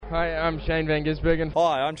Hi, I'm Shane Van Gisbergen.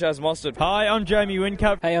 Hi, I'm Chaz Mostert. Hi, I'm Jamie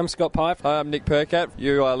Whincup. Hey, I'm Scott Pipe. Hi, I'm Nick Percat.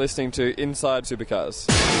 You are listening to Inside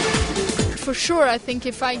Supercars. For sure, I think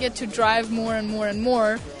if I get to drive more and more and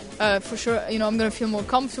more, for sure, I'm going to feel more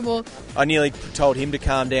comfortable. I nearly told him to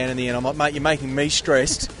calm down in the end. I'm like, mate, you're making me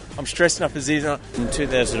stressed. I'm stressed enough as is. In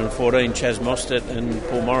 2014, Chaz Mostert and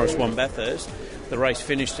Paul Morris won Bathurst. The race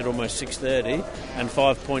finished at almost 6:30 and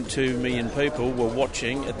 5.2 million people were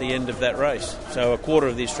watching at the end of that race. So a quarter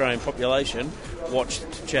of the Australian population watched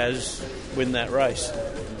Chaz win that race.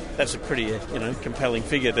 That's a pretty, compelling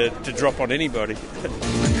figure to drop on anybody.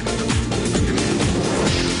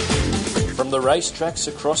 From the racetracks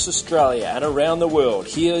across Australia and around the world,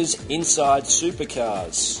 here's Inside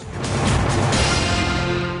Supercars.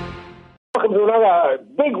 Welcome to another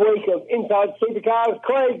big week of Inside Supercars.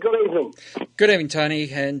 Craig, good evening. Good evening, Tony.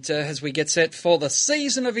 And as we get set for the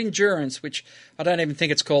season of endurance, which I don't even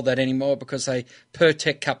think it's called that anymore because they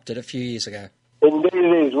Pertec Cupped it a few years ago. Indeed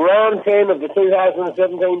it is. Round 10 of the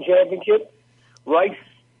 2017 Championship. Race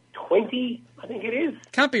 20, I think it is.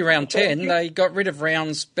 Can't be round 10. They got rid of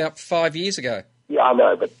rounds about 5 years ago. Yeah, I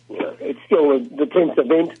know, but it's still the 10th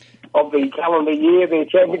event of the calendar year, the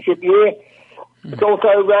championship year. It's also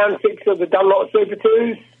round 6 of the Dunlop Super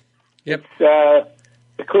 2s. Yep. It's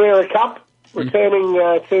the Carrera Cup, returning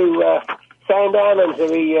to Sandown and to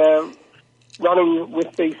the running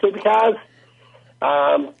with the supercars.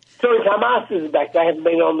 Touring Car Masters is back. They haven't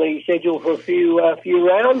been on the schedule for a few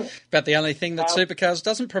rounds. About the only thing that Supercars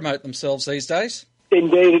doesn't promote themselves these days.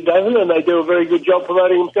 Indeed it doesn't, and they do a very good job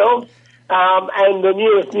promoting themselves. And the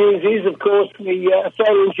newest news is, of course, the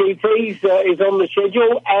Australian GTs is on the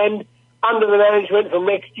schedule and under the management from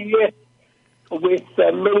next year with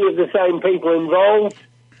many of the same people involved,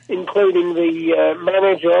 including the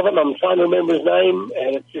manager of it. I'm trying to remember his name,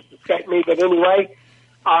 and it's just escaped me. But anyway,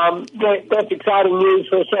 that's exciting news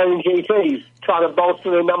for Australian GTs, trying to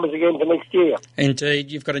bolster their numbers again for next year.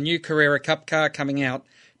 Indeed. You've got a new Carrera Cup car coming out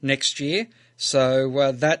next year.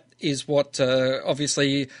 So that is what,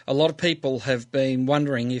 obviously, a lot of people have been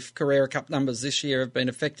wondering if Carrera Cup numbers this year have been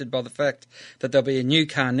affected by the fact that there'll be a new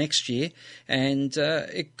car next year. And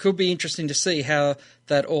it could be interesting to see how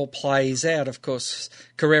that all plays out. Of course,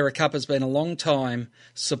 Carrera Cup has been a long time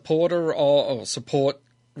supporter or support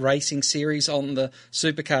racing series on the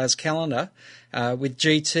Supercars calendar with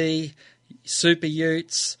GT, Super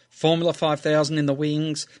Utes, Formula 5000 in the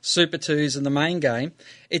wings, Super 2s in the main game.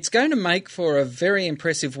 It's going to make for a very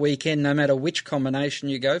impressive weekend no matter which combination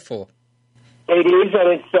you go for. It is,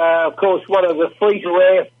 and it's, of course, one of the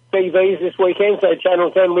free-to-air TVs this weekend, so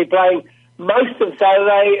Channel 10 will be playing most of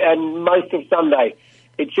Saturday and most of Sunday.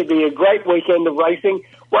 It should be a great weekend of racing.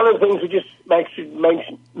 One of the things we just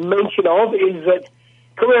mention of is that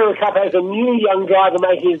Carrera Cup has a new young driver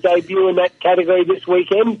making his debut in that category this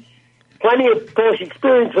weekend. Plenty of Porsche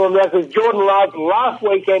experience for him now, because Jordan Love last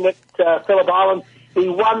weekend at Phillip Island, he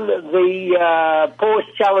won the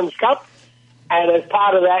Porsche Challenge Cup, and as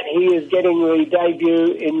part of that, he is getting the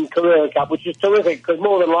debut in Carrera Cup, which is terrific, because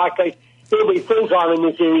more than likely, he'll be full-time in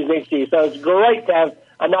this series next year. So it's great to have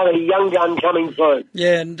another young gun coming through.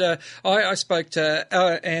 Yeah, and I spoke to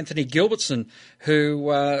Anthony Gilbertson,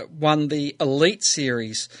 who won the Elite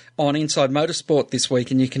Series on Inside Motorsport this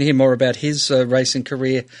week, and you can hear more about his racing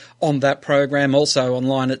career on that program, also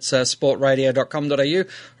online at sportradio.com.au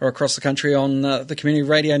or across the country on the Community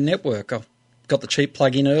Radio Network. I've got the cheap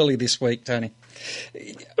plug in early this week, Tony.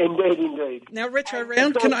 Indeed. Now, Retro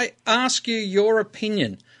Round, can I ask you your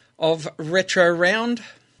opinion of Retro Round?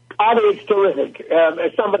 I think it's terrific.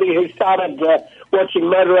 As somebody who started watching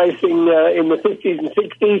motor racing in the 50s and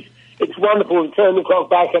 60s, it's wonderful to turn the clock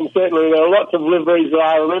back, and certainly there are lots of liveries that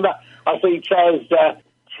I remember. I see Chaz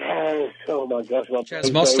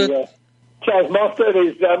Mostert. Chaz Mostert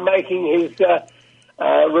is making his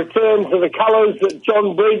return to the colours that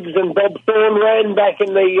John Briggs and Bob Thorne ran back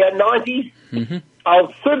in the 90s. Mm-hmm.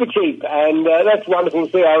 Of Super Cheap, and that's wonderful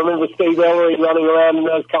to see. I remember Steve Ellery running around in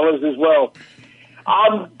those colours as well.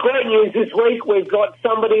 Great news this week. We've got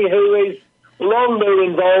somebody who is long been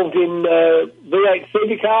involved in V8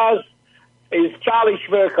 supercars, is Charlie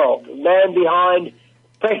Schwerkolt, the man behind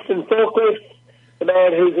Preston Forklifts, the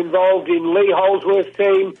man who's involved in Lee Holdsworth's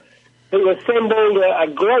team, who assembled a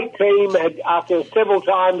great team after several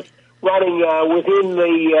times running within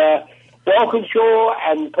the Walkinshaw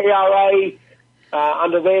and PRA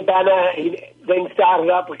under their banner. He then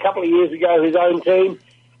started up a couple of years ago his own team,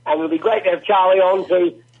 and it'll be great to have Charlie on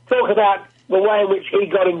to talk about the way in which he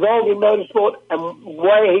got involved in motorsport and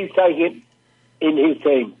where he's taking it in his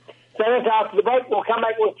team. So that's after the break. We'll come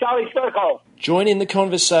back with Charlie Schwerkolt. Join in the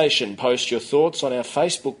conversation. Post your thoughts on our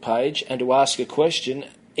Facebook page, and to ask a question,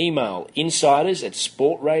 Email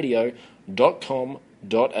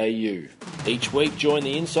insiders@sportradio.com.au. Each week, join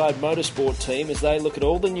the Inside Motorsport team as they look at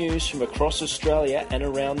all the news from across Australia and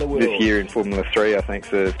around the world. This year in Formula 3, I think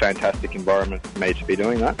it's a fantastic environment for me to be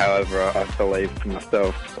doing that. However, I believe for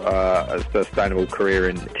myself, a sustainable career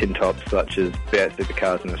in tin tops such as V8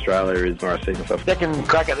 Supercars in Australia is where I see myself. Second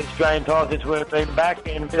crack at the Australian title since we've been back,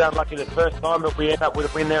 and a bit unlucky the first time, but we ended up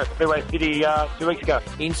with a win there at Speedway City 2 weeks ago.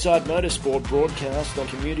 Inside Motorsport broadcast on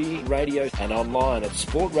community radio and online at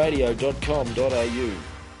sportradio.com.au.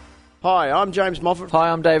 Hi, I'm James Moffat. Hi,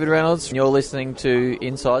 I'm David Reynolds. And you're listening to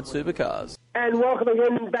Inside Supercars. And welcome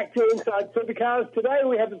again back to Inside Supercars. Today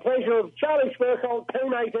we have the pleasure of Charlie Schwerkolt,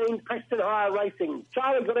 Team 18, Preston Hire Racing.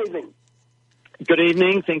 Charlie, good evening. Good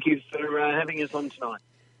evening. Thank you for having us on tonight.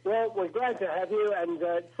 Well, we're glad to have you, and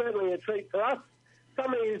it's certainly a treat for us.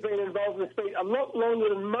 Somebody who's been involved in the speed a lot longer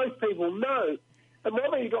than most people know. And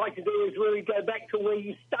what we'd like to do is really go back to where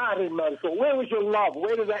you started in motorsport. Where was your love?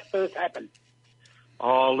 Where did that first happen?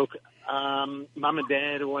 Oh, look, Mum and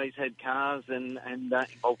Dad always had cars and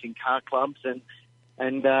involved in car clubs. And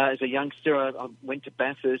as a youngster, I went to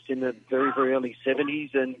Bathurst in the very, very early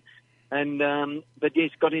 70s. But yes,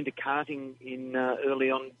 got into karting in early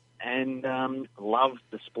on and loved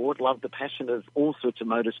the sport, loved the passion of all sorts of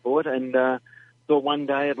motorsport. And thought one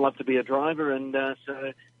day I'd love to be a driver. And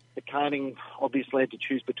so the karting, obviously had to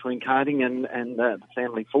choose between karting and the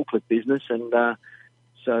family forklift business. And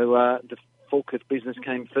so the forklift business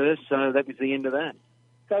came first, so that was the end of that.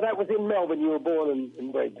 So that was in Melbourne. You were born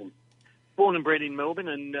and bred in? Born and bred in Melbourne,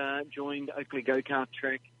 and joined Oakley Go-Kart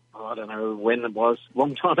Track. I don't know when it was, a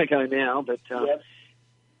long time ago now, but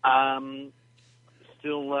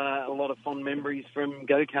still a lot of fond memories from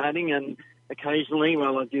go-karting. And occasionally,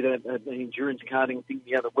 I did an endurance karting thing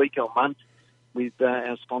the other week or month with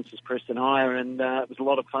our sponsors, Preston Hire, and it was a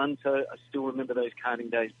lot of fun. So I still remember those karting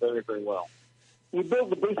days very, very well. You built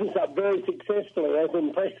the business up very successfully, as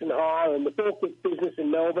in Preston Hire and the forklift business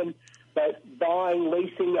in Melbourne, both buying,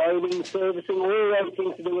 leasing, owning, servicing, all those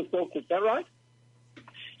things to do with forklifts. Is that right?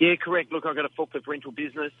 Yeah, correct. Look, I've got a forklift rental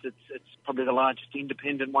business. It's probably the largest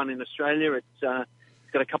independent one in Australia. It's got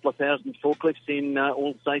a couple of thousand forklifts in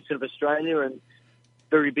all states of Australia, and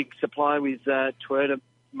very big supply with Toyota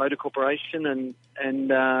Motor Corporation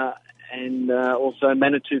and also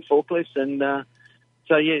Manitou forklifts. And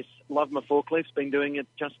so yes, love my forklifts. Been doing it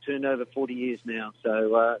just turned over 40 years now,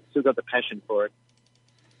 so still got the passion for it.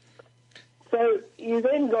 So you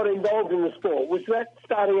then got involved in the sport. Was that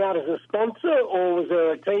starting out as a sponsor, or was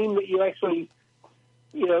there a team that you actually,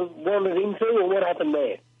 wanted into, or what happened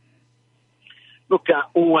there? Look,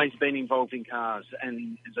 always been involved in cars,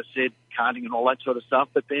 and as I said, karting and all that sort of stuff.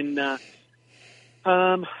 But then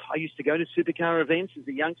I used to go to supercar events as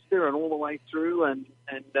a youngster and all the way through, and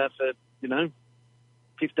for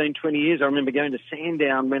 15, 20 years. I remember going to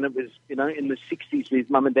Sandown when it was, in the 60s with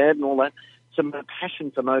Mum and Dad and all that. So my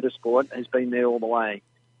passion for motorsport has been there all the way.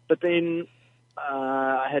 But then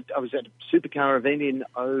I was at a supercar event in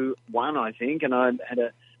 2001, I think, and I had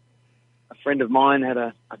a friend of mine had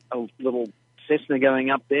a little Cessna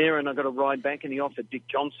going up there, and I got a ride back, and he offered Dick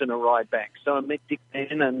Johnson a ride back. So I met Dick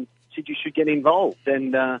then and said, you should get involved.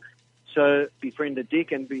 And so befriended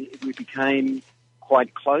Dick, and we became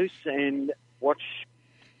quite close and watched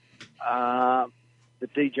the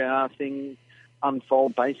DJR thing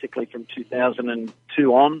unfold basically from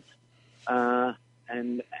 2002 on,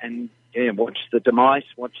 and watch the demise,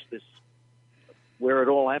 watch this, where it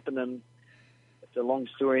all happened, and it's a long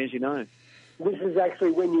story, as you know. This is actually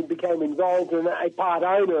when you became involved and a part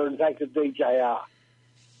owner, in fact, of DJR.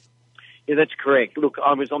 Yeah, that's correct. Look,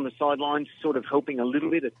 I was on the sidelines, sort of helping a little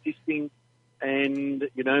bit, assisting, and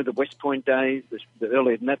the West Point days, the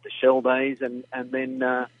earlier than that, the Shell days, and then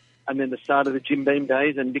the start of the Jim Beam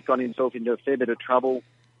days, and Dick got himself into a fair bit of trouble.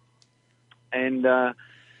 And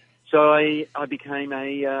so I became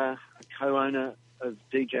a co-owner of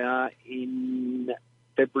DJR in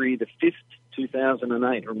February the 5th, 2008.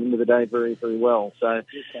 I remember the day very, very well. So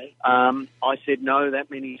I said no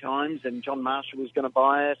that many times, and John Marshall was going to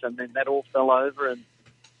buy it, and then that all fell over, and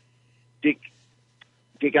Dick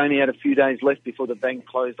only had a few days left before the bank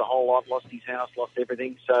closed the whole lot, lost his house, lost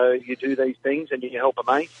everything. So you do these things and you help a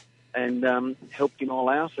mate, and helped him all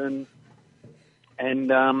out and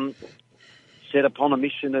set upon a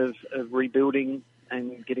mission of rebuilding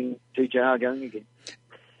and getting DJR going again.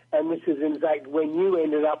 And this is, in fact, when you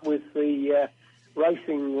ended up with the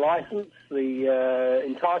racing licence, the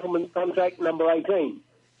entitlement contract number 18.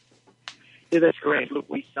 Yeah, that's correct. Look,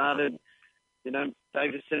 we started,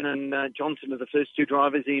 Davison and Johnson are the first two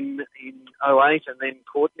drivers in 2008, and then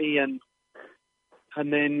Courtney, and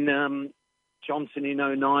then Johnson in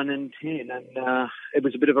 09 and 10, and it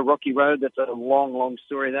was a bit of a rocky road. That's a long, long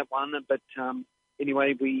story, that one. But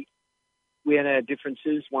anyway, we had our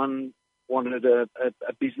differences. One wanted a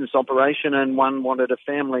business operation, and one wanted a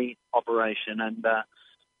family operation, and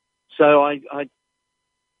so it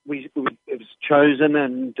was chosen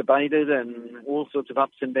and debated, and all sorts of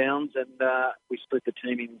ups and downs, and we split the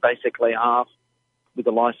team in basically half with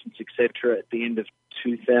a licence, etc., at the end of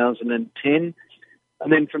 2010.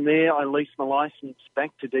 And then from there, I leased my licence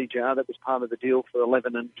back to DJR. That was part of the deal for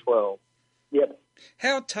 11 and 12. Yep.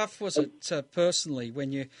 How tough was it personally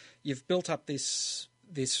when you've built up this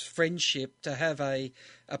friendship to have a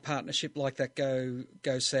partnership like that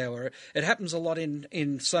go sour? It happens a lot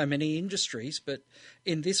in so many industries, but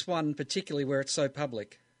in this one particularly where it's so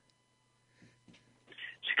public.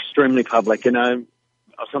 It's extremely public. You know,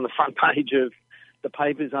 I was on the front page of the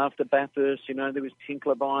papers after Bathurst. You know, there was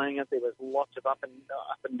Tinkler buying it. There was lots of up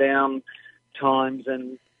and down times,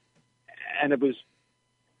 and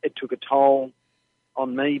it took a toll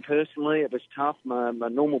on me personally. It was tough. My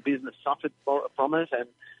normal business suffered from it,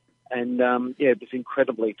 and it was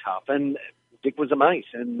incredibly tough. And Dick was a mate,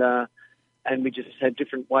 and we just had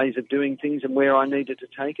different ways of doing things and where I needed to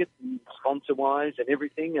take it, sponsor-wise and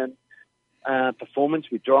everything, and performance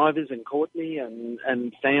with drivers and Courtney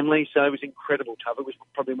and family. So it was incredible tough. It was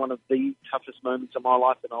probably one of the toughest moments of my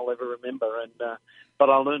life that I'll ever remember. And but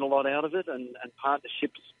I learned a lot out of it, and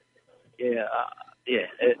partnerships.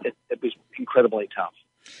 It was incredibly tough.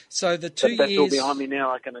 So the 2 years... That's all behind me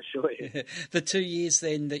now, I can assure you. The 2 years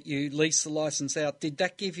then that you leased the licence out, did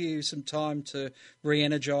that give you some time to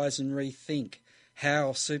re-energise and rethink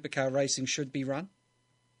how supercar racing should be run?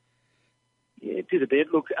 Yeah, it did a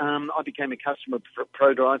bit. Look, I became a customer of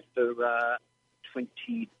ProDrive for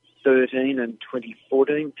 2013 and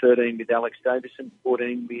 2014. 13 with Alex Davison,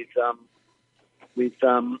 14 with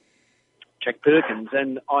Jack Perkins.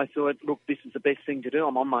 And I thought, look, this is the best thing to do.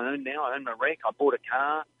 I'm on my own now. I own my wreck. I bought a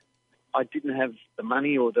car. I didn't have the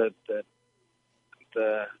money or the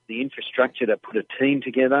infrastructure to put a team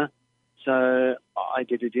together. So I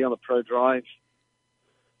did a deal at ProDrive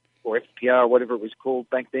or FPR or whatever it was called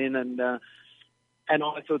back then, and I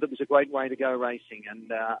thought that was a great way to go racing.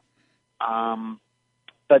 And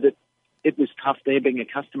but it was tough there being a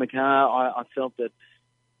customer car. I felt that,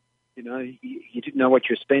 you know, you didn't know what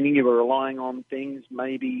you're spending. You were relying on things.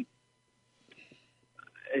 Maybe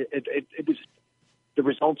it was the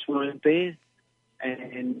results weren't there,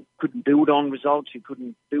 and couldn't build on results. You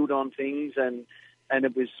couldn't build on things, and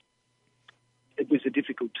it was a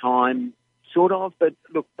difficult time, sort of. But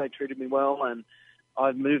look, they treated me well, and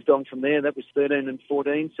I've moved on from there. That was 13 and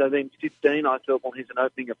 14. So then 15, I thought, well, here's an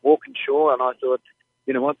opening at Walkinshaw, and I thought,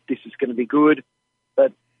 you know what, this is going to be good.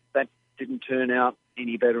 But that didn't turn out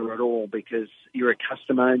any better at all, because you're a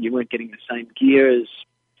customer and you weren't getting the same gear as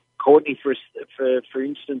Courtney, for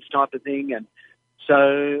instance, type of thing. And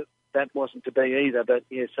so that wasn't to be either. But,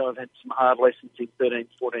 yeah, so I've had some hard lessons in 13,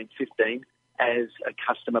 14, 15 as a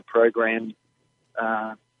customer program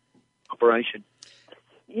operation.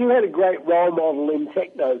 You had a great role model in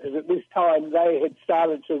Techno, because at this time they had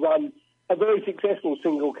started to run a very successful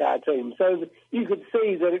single-car team. So you could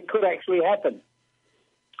see that it could actually happen.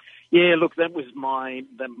 Yeah, look, that was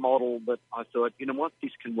the model that I thought, you know what,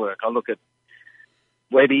 this can work. I look at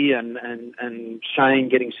Webby and Shane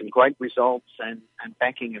getting some great results and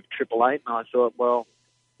backing of Triple Eight, and I thought, well,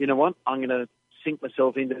 you know what, I'm going to sink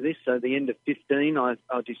myself into this. So at the end of 15, I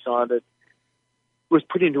decided, was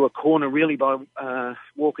put into a corner really by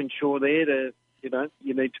Walkinshaw there to, you know,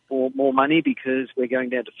 you need to pour more money because we're going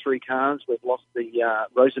down to 3 cars. We've lost the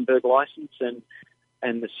Rosenberg licence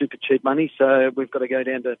and the super cheap money, so we've got to go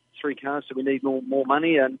down to 3 cars, so we need more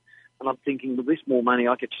money. And I'm thinking, with this more money,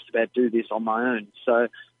 I could just about do this on my own. So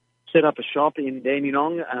set up a shop in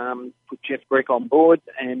Dandenong, put Jeff Greck on board,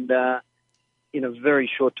 and in a very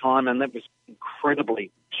short time, and that was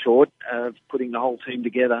incredibly short, putting the whole team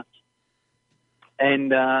together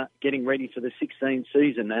and getting ready for the 16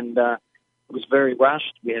 season. And it was very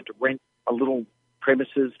rushed. We had to rent a little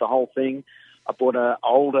premises, the whole thing. I bought an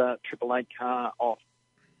older Triple Eight car off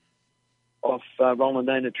Roland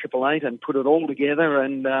Dane at Triple Eight and put it all together,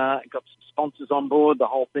 and got some sponsors on board, the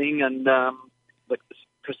whole thing. And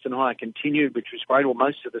Kristen Hire continued, which was great, or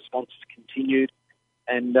most of the sponsors continued.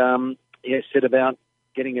 And set about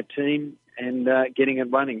getting a team and getting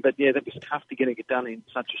it running. But yeah, that was tough to get it done in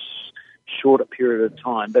such a shorter period of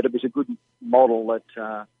time. But it was a good model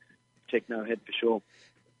that Techno had for sure.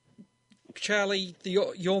 Charlie,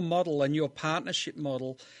 your model and your partnership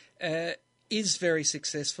model is very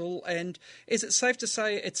successful, and is it safe to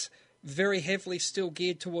say it's very heavily still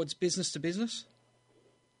geared towards business to business?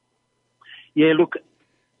 Yeah, look,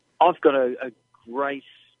 I've got a great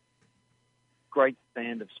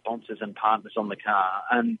band of sponsors and partners on the car,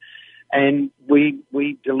 and we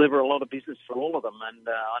deliver a lot of business for all of them. And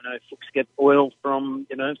I know Fuchs get oil from,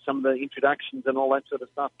 some of the introductions and all that sort of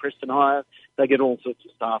stuff. Preston Hire, they get all sorts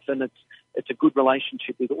of stuff. And it's a good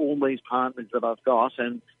relationship with all these partners that I've got.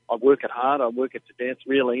 And I work it hard. I work it to death,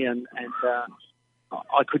 really. And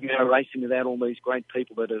I couldn't go racing without all these great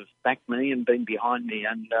people that have backed me and been behind me.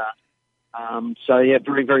 And so, yeah,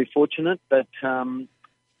 very, very fortunate. But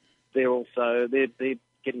they're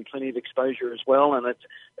getting plenty of exposure as well, and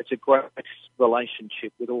it's a great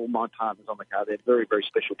relationship with all my partners on the car. They're very, very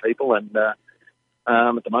special people, and at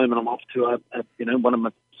the moment I'm off to one of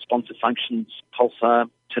my sponsor functions, Pulsar,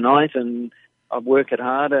 tonight, and I work it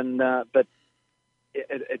hard, and but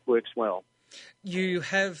it works well. You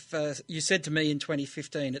have you said to me in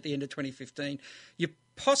 2015, at the end of 2015, you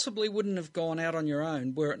possibly wouldn't have gone out on your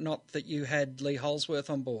own were it not that you had Lee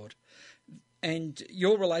Holsworth on board. And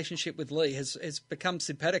your relationship with Lee has become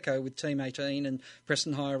simpatico with Team 18 and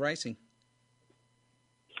Preston Hire Racing.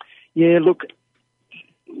 Yeah, look,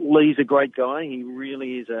 Lee's a great guy. He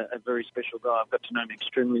really is a very special guy. I've got to know him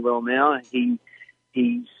extremely well now. He's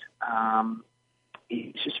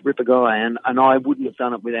just a ripper guy, and I wouldn't have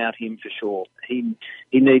done it without him for sure. I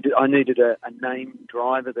needed a name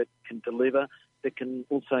driver that can deliver, that can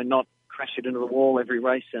also not crash it into the wall every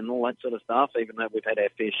race and all that sort of stuff, even though we've had our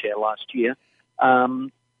fair share last year.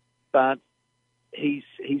 But he's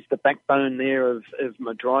the backbone there of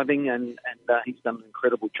my driving, and he's done an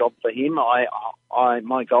incredible job for him.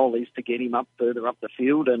 My goal is to get him further up the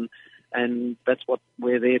field, and that's what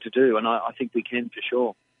we're there to do, and I think we can for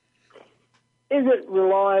sure. Is it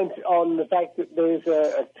reliant on the fact that there's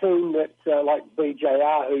a team that's like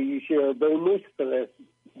BJR, who you share a boom with for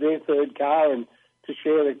their third car and to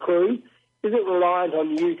share the crew? Is it reliant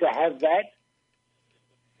on you to have that?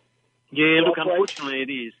 Yeah, look, unfortunately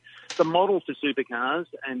it is. The model for supercars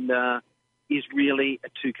and is really a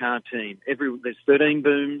two-car team. There's 13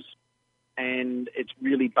 booms, and it's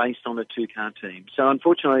really based on a two-car team. So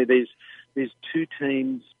unfortunately there's two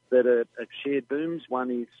teams that are shared booms.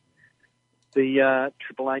 One is the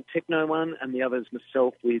AAA Techno one, and the other is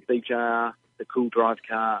myself with BJR, the Cool Drive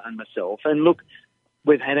car, and myself. And look,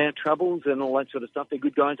 we've had our troubles and all that sort of stuff. They're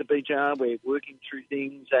good guys at BJR. We're working through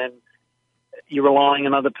things, and you're relying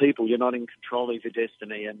on other people. You're not in control of your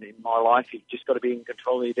destiny. And in my life, you've just got to be in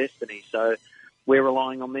control of your destiny. So we're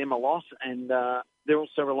relying on them a lot, and they're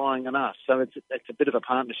also relying on us. So it's a bit of a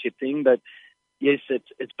partnership thing. But yes,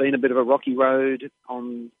 it's been a bit of a rocky road.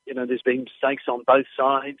 There's been mistakes on both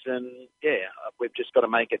sides, and yeah, we've just got to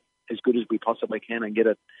make it as good as we possibly can and get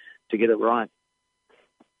it right.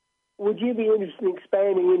 Would you be interested in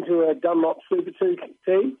expanding into a Dunlop Super 2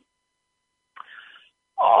 team?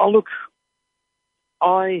 Oh, look,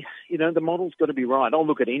 the model's got to be right. I'll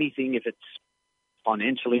look at anything if it's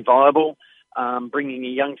financially viable. Bringing a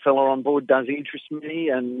young fella on board does interest me,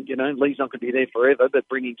 and, Lee's not going to be there forever, but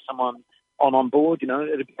bringing someone on board,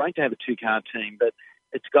 it'd be great to have a two-car team, but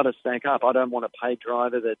it's got to stack up. I don't want a paid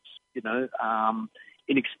driver that's,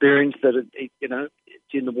 inexperienced, that it's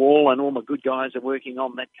in the wall and all my good guys are working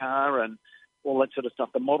on that car and all that sort of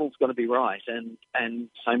stuff. The model's got to be right, and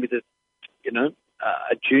same with a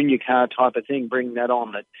junior car type of thing. Bring that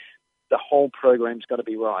on. That the whole program's got to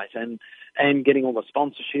be right, and getting all the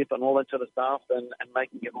sponsorship and all that sort of stuff, and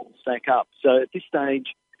making it all stack up. So at this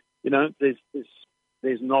stage,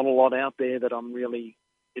 there's not a lot out there that I'm really.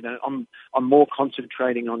 I'm more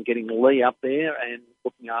concentrating on getting Lee up there and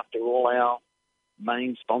looking after all our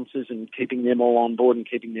main sponsors and keeping them all on board and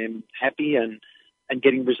keeping them happy and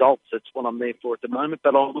getting results. That's what I'm there for at the moment.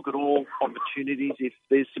 But I'll look at all opportunities if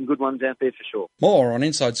there's some good ones out there for sure. More on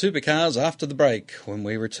Inside Supercars after the break when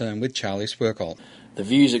we return with Charlie Swerkolt. The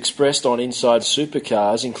views expressed on Inside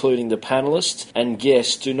Supercars, including the panellists and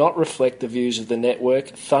guests, do not reflect the views of the network,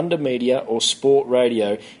 Thunder Media or Sport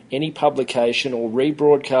Radio. Any publication or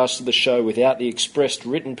rebroadcast of the show without the expressed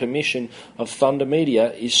written permission of Thunder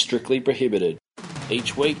Media is strictly prohibited.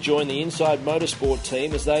 Each week, join the Inside Motorsport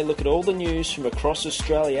team as they look at all the news from across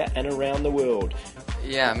Australia and around the world.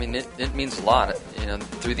 Yeah, I mean, it means a lot.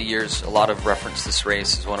 Through the years, a lot of reference this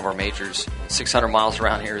race as one of our majors. 600 miles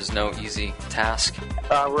around here is no easy task.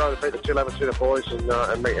 We're able to beat the 211 boys and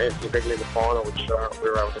meet Anthony Begley in the final, which we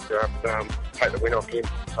were able to take the win off him.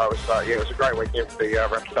 So it was a great weekend for the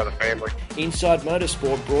Rapstada family. Inside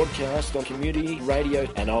Motorsport broadcast on community radio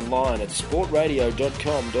and online at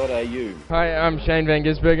sportradio.com.au. Hi, I'm Shane Van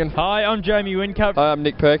Gisbergen. Hi, I'm Jamie Whincup. Hi, I'm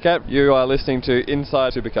Nick Percat. You are listening to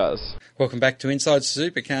Inside Supercars. Welcome back to Inside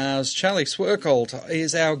Supercars. Charlie Swerkolt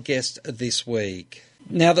is our guest this week.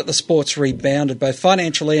 now that the sport's rebounded, both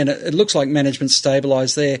financially and it looks like management's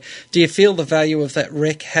stabilised there, do you feel the value of that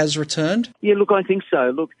rec has returned? Yeah, look, I think so.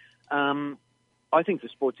 Look, I think the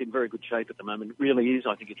sport's in very good shape at the moment. It really is.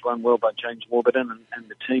 I think it's run well by James Warburton and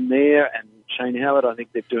the team there, and Shane Howard. I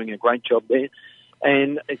think they're doing a great job there.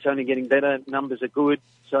 And it's only getting better. Numbers are good.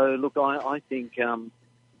 So, look, I think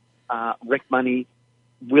rec money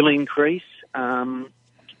will increase.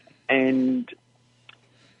 And,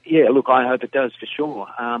 yeah, look, I hope it does for sure.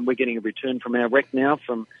 We're getting a return from our rec now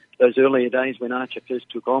from those earlier days when Archer first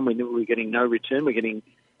took on. We knew we were getting no return. We're getting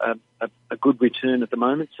a good return at the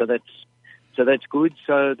moment, so that's good.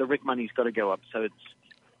 So the rec money's got to go up. So it's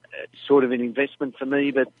sort of an investment for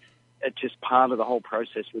me, but it's just part of the whole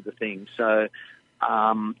process with the thing. So,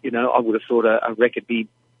 I would have thought a rec would be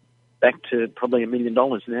back to probably $1 million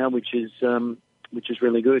now, which is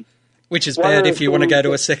really good. Which is bad if you want to go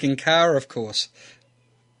to a second car, of course.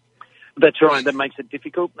 That's right. That makes it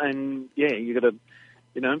difficult, and yeah, you got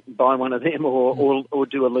to, buy one of them or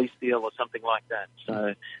do a lease deal or something like that.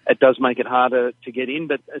 So it does make it harder to get in,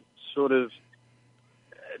 but it sort of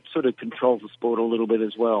controls the sport a little bit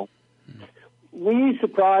as well. Were you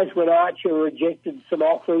surprised when Archer rejected some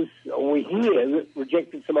offers, or we hear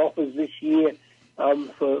rejected some offers this year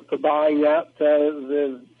for buying out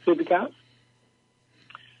the supercars?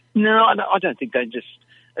 No, I don't think they just...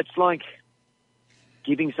 It's like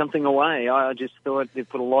giving something away. I just thought they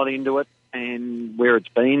put a lot into it and where it's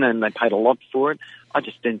been, and they paid a lot for it. I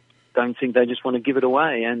just don't think they just want to give it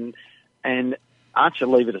away. And Archer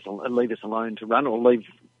leave us alone to run, or leave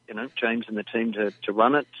James and the team to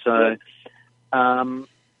run it. So I'm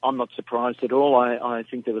not surprised at all. I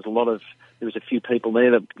think there was a few people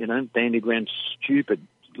there that bandied around stupid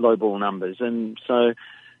lowball numbers, and so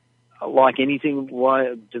like anything,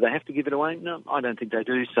 why do they have to give it away? No, I don't think they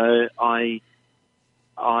do. So I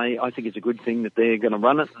think it's a good thing that they're going to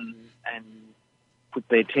run it and put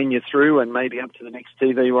their tenure through, and maybe up to the next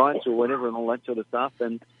TV rights or whatever and all that sort of stuff.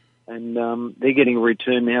 And they're getting a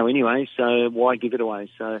return now anyway, so why give it away?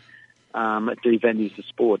 So it devalues the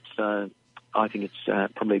sport. So I think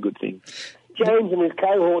it's probably a good thing. James and his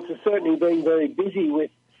cohorts have certainly been very busy with,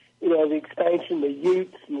 the expansion, the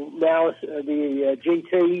Utes, now the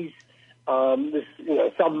GTs.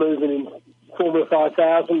 There's some movement in Formula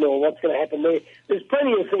 5000 or what's going to happen there. There's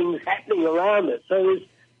plenty of things happening around it. So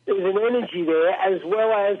there's an energy there, as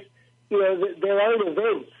well as their own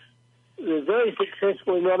events. They're very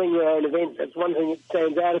successful in running their own events. That's one thing that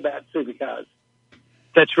stands out about supercars.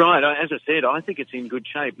 That's right. As I said, I think it's in good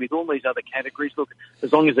shape with all these other categories. Look,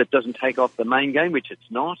 as long as it doesn't take off the main game, which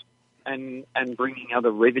it's not, and bringing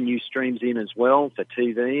other revenue streams in as well for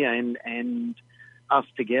TV and us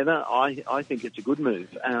together, I think it's a good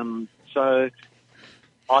move. So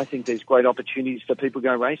I think there's great opportunities for people to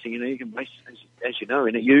go racing. You can race, as you know,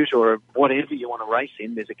 in a ute or whatever you want to race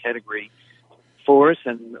in. There's a category for us,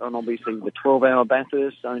 and obviously the 12-hour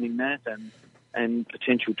Bathurst, owning that, and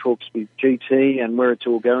potential talks with GT and where it's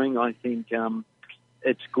all going. I think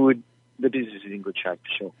it's good. The business is in good shape for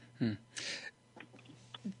sure.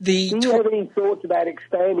 Do you have any thoughts about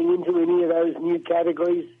expanding into any of those new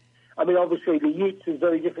categories? I mean, obviously the Utes is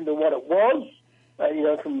very different than what it was.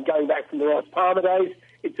 From going back from the Ross Palmer days,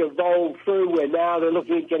 it's evolved through where now they're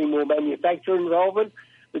looking at getting more manufacturer involvement.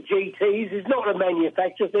 The GTs is not a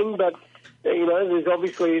manufacturer thing, but there's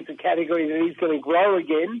obviously it's a category that is going to grow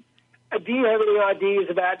again. Do you have any ideas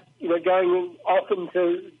about going off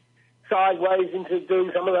into sideways into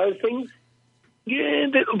doing some of those things? Yeah,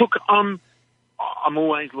 look, I'm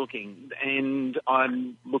always looking, and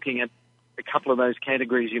I'm looking at a couple of those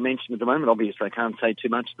categories you mentioned at the moment. Obviously, I can't say too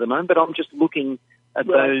much at the moment, but I'm just looking at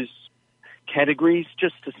those categories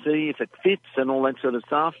just to see if it fits and all that sort of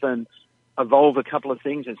stuff, and evolve a couple of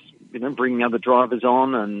things, as bringing other drivers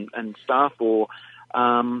on and stuff, or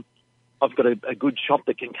I've got a good shop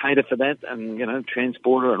that can cater for that, and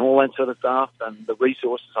transporter and all that sort of stuff, and the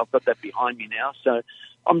resources. I've got that behind me now, so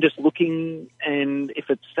I'm just looking, and if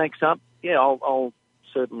it stacks up, I'll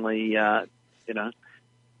certainly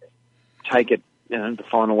take it the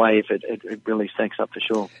final way if it really stacks up for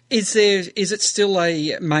sure. Is it still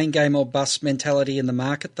a main game or bust mentality in the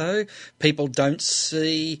market though? People don't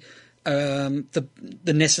see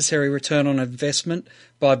the necessary return on investment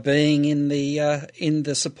by being in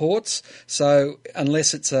the supports. So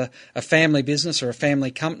unless it's a family business or a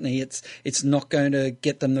family company, it's not going to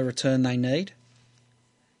get them the return they need.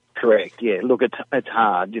 Correct. Yeah. Look, it's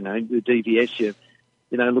hard. The DVS,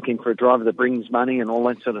 you're looking for a driver that brings money and all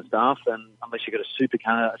that sort of stuff, and unless you've got a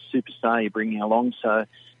supercar, a superstar you're bringing along. So,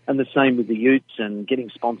 and the same with the Utes and getting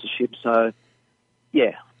sponsorship. So,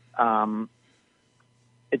 yeah.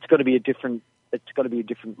 It's got to be a different it's got to be a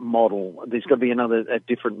different model. There's got to be a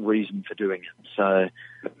different reason for doing it. So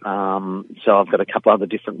I've got a couple other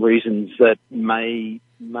different reasons that may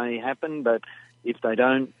happen, but if they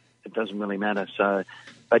don't, it doesn't really matter. So,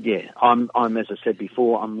 but yeah, I'm as I said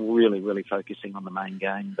before, I'm really, really focusing on the main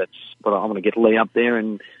game. That's what I want to get Lee up there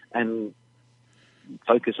and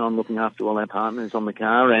focus on looking after all our partners on the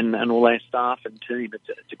car and all our staff and team.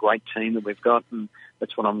 It's a great team that we've got, and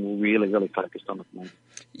that's what I'm really, really focused on at the moment.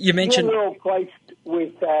 You mentioned... You're well placed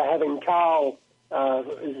with having Carl,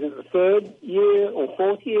 is it the third year or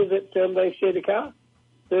fourth year that they've shared a car?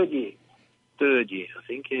 Third year, I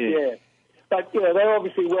think, yeah. Yeah. But, they're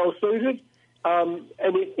obviously well suited, and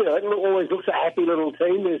it always looks a happy little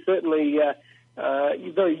team. They're certainly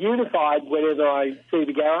very unified whenever I see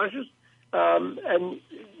the garages. And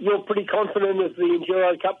you're pretty confident of the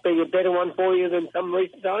Enduro Cup being a better one for you than some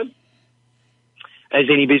recent times? As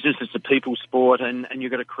any business, it's a people sport, and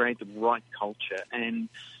you've got to create the right culture. And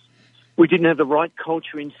we didn't have the right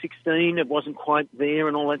culture in 16. It wasn't quite there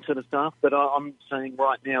and all that sort of stuff. But I'm saying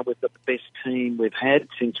right now we've got the best team we've had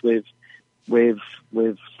since we've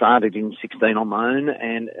started in 16 on my own,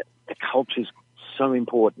 and the culture's so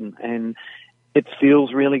important, and it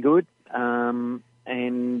feels really good. And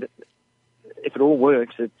if it all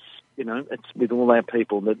works, it's with all our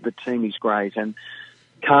people. The team is great, and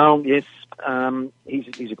Carl, yes,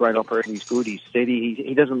 he's a great operator. He's good. He's steady.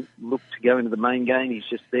 He doesn't look to go into the main game. He's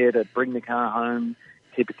just there to bring the car home,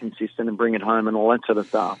 keep it consistent, and bring it home, and all that sort of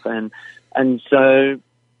stuff. And so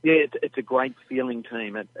yeah, it's a great feeling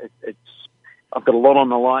team. It's I've got a lot on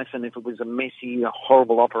my life, and if it was a messy,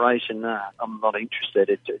 horrible operation, I'm not interested.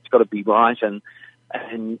 It's got to be right, and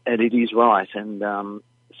it is right. And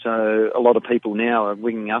so a lot of people now are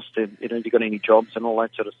ringing us to, have you got any jobs and all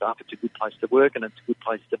that sort of stuff. It's a good place to work, and it's a good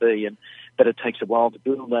place to be. But it takes a while to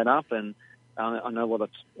build that up, and I know what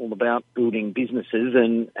it's all about, building businesses,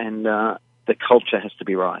 and the culture has to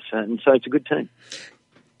be right. And so it's a good team.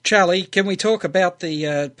 Charlie, can we talk about the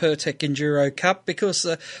Pertec Enduro Cup? Because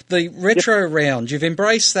the retro round, you've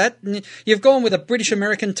embraced that. And you've gone with a British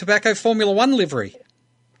American Tobacco Formula One livery.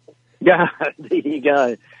 Yeah, there you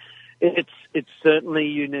go. It's certainly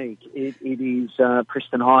unique. It is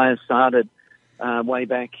Preston Hire started way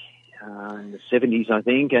back in the 70s, I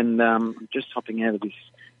think, and I'm just hopping out of this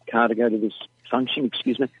car to go to this function.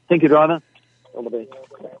 Excuse me. Thank you, driver. All the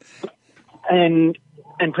best. And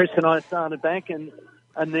Preston Hire started back, and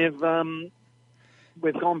we've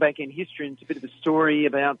gone back in history, and it's a bit of a story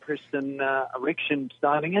about Preston Erection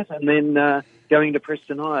starting it, and then going to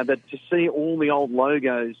Preston Hire. But to see all the old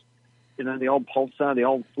logos, the old Pulsar, the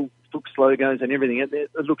old Fuchs logos and everything,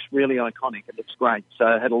 it looks really iconic. It looks great. So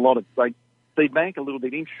I had a lot of great feedback, a little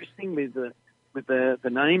bit interesting with the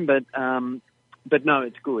name, but no,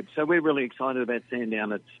 it's good. So we're really excited about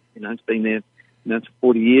Sandown. It's been there, it's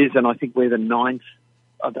 40 years, and I think we're the 9th.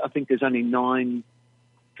 I think there's only 9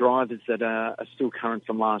 drivers that are still current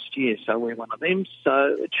from last year, so we're one of them.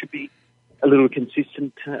 So it should be a little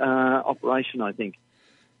consistent operation, I think.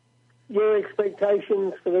 Your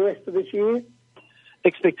expectations for the rest of this year?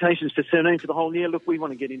 Expectations for 17 for the whole year? Look, we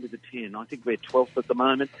want to get into the 10. I think we're 12th at the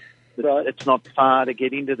moment. Right. It's not far to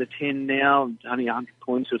get into the 10 now, only 100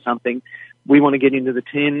 points or something. We want to get into the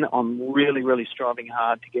 10. I'm really, really striving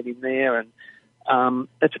hard to get in there, and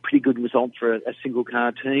that's a pretty good result for a single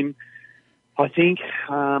car team, I think,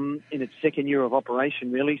 in its second year of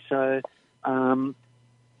operation, really. So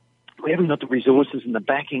we haven't got the resources and the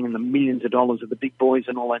backing and the millions of dollars of the big boys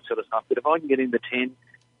and all that sort of stuff. But if I can get in the 10,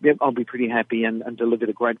 I'll be pretty happy and deliver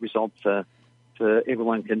a great result for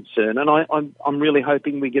everyone concerned. And I'm really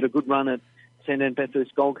hoping we get a good run at Sandown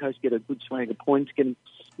Bathurst Gold Coast, get a good swag of points, get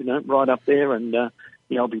right up there, and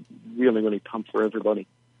I'll be really, really pumped for everybody.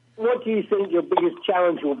 What do you think your biggest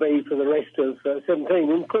challenge will be for the rest of 17,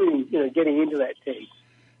 including getting into that 10?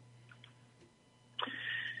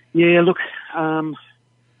 Yeah, look,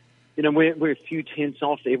 we're a few tenths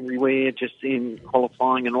off everywhere, just in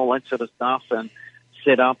qualifying and all that sort of stuff, and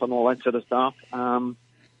set up and all that sort of stuff.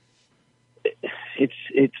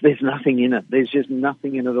 There's nothing in it. There's just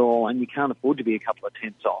nothing in it at all, and you can't afford to be a couple of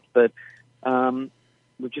tenths off. But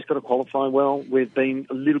we've just got to qualify well. We've been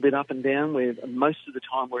a little bit up and down. Most of the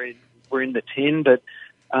time we're in the 10, but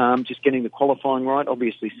just getting the qualifying right.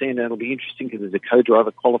 Obviously, Sandown will be interesting because there's a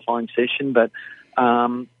co-driver qualifying session, but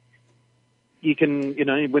you can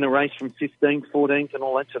win a race from 15th, 14th, and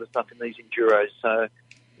all that sort of stuff in these enduros. So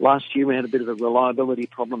last year we had a bit of a reliability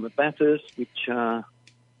problem at Bathurst, which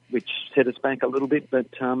set us back a little bit, but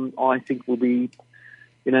I think will be,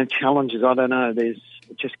 challenges. I don't know. There's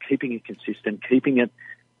just keeping it consistent, keeping it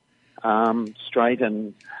straight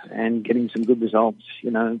and getting some good results.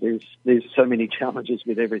 You know, there's so many challenges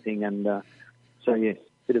with everything, and so yes,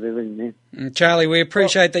 bit of everything there. Charlie, we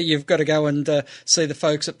appreciate that you've got to go and see the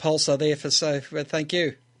folks at Pulsar there thank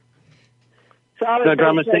you. Charlie, no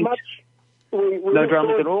dramas, thanks. No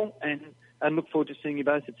dramas at all, and look forward to seeing you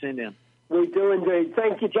both at Sandown. We do indeed.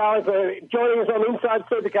 Thank you, Charlie, for joining us on Inside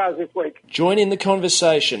Supercars this week. Join in the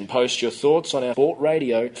conversation. Post your thoughts on our Sport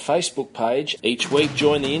Radio Facebook page. Each week,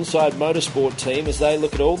 join the Inside Motorsport team as they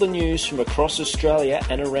look at all the news from across Australia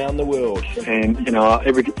and around the world. And, you know,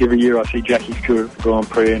 every year I see Jackie Stewart Grand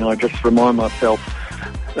Prix, and I just remind myself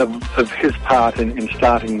of his part in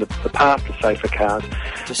starting the path to safer cars.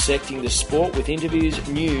 Dissecting the sport with interviews,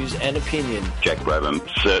 news and opinion. Jack Brabham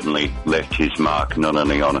certainly left his mark not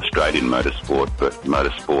only on Australian motorsport but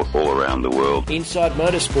motorsport all around the world. Inside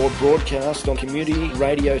Motorsport broadcast on community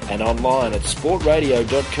radio and online at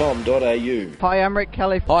sportradio.com.au. Hi, I'm Rick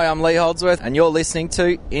Kelly. Hi, I'm Lee Holdsworth, and you're listening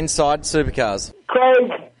to Inside Supercars.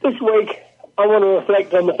 Craig, this week I want to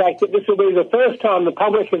reflect on the fact that this will be the first time the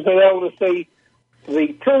public has been able to see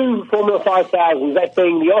the two Formula 5000s, that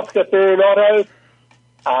being the Oscar Ferrinato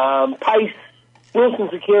Pace Wilson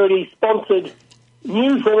Security sponsored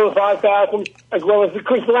new Formula 5000, as well as the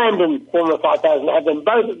Chris Landon Formula 5000. Have them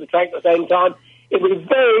both at the track at the same time. It will be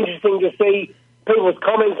very interesting to see people's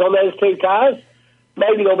comments on those two cars.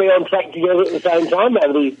 Maybe they'll be on track together at the same time.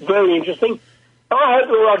 That'll be very interesting. I hope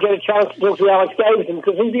that I'll get a chance to talk to Alex Davison,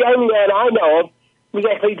 because he's the only man I know of who's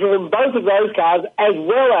actually driven both of those cars, as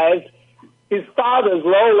well as his father's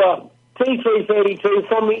Lola T332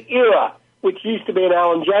 from the era, which used to be an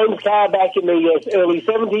Alan Jones car back in the early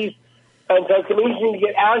 70s. And so it's interesting to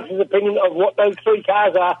get Alex's opinion of what those three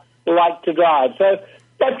cars are like to drive. So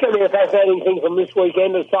that's going to be a fascinating thing from this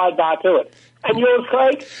weekend, a sidebar to it. And yours,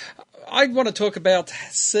 Craig? I want to talk about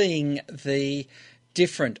seeing the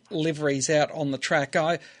different liveries out on the track.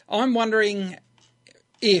 I'm wondering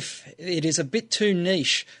if it is a bit too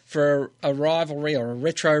niche for a rivalry or a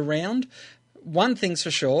retro round. One thing's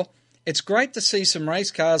for sure, it's great to see some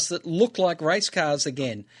race cars that look like race cars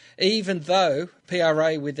again, even though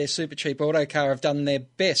PRA with their super cheap auto car have done their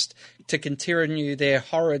best to continue their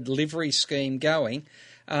horrid livery scheme going.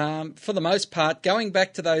 For the most part, going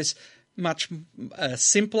back to those much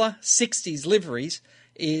simpler 60s liveries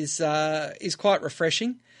is quite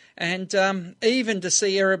refreshing. And even to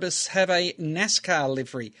see Erebus have a NASCAR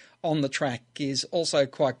livery on the track is also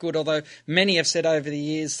quite good, although many have said over the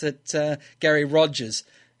years that Gary Rogers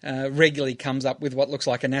regularly comes up with what looks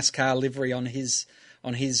like a NASCAR livery on his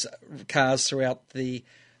cars throughout the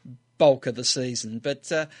bulk of the season.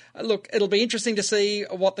 But look, it'll be interesting to see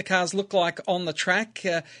what the cars look like on the track.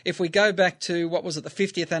 If we go back to, what was it, the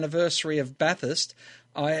 50th anniversary of Bathurst,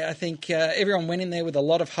 I think everyone went in there with a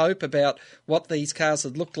lot of hope about what these cars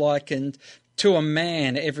would look like, and to a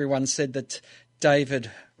man, everyone said that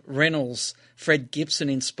David Reynolds' Fred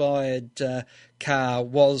Gibson-inspired car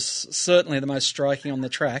was certainly the most striking on the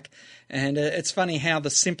track, and it's funny how the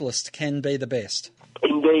simplest can be the best.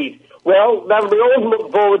 Indeed. Well, that'll be all to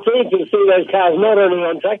look forward to see those cars not only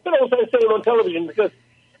on track, but also see them on television, because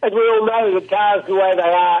as we all know, the cars, the way they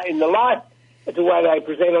are in the life, the way they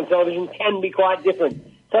present on television, can be quite different.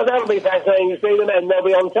 So that'll be fascinating to see them, and they'll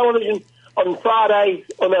be on television on Friday,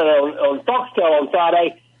 on Foxtel on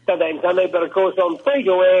Friday, Saturday and Sunday, but of course on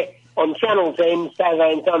free-to-air on Channel 10,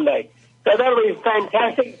 Saturday and Sunday. So that'll be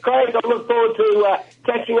fantastic. Craig, I look forward to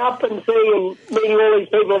catching up and seeing and meeting all these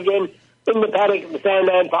people again in the paddock at the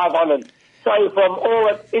Sandown 500. So from all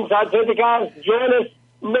at Inside Supercars, join us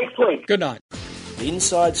next week. Good night.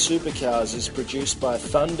 Inside Supercars is produced by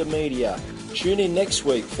Thunder Media. Tune in next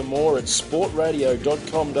week for more at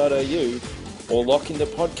sportradio.com.au or lock in the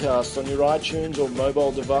podcast on your iTunes or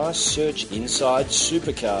mobile device. Search Inside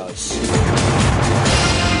Supercars.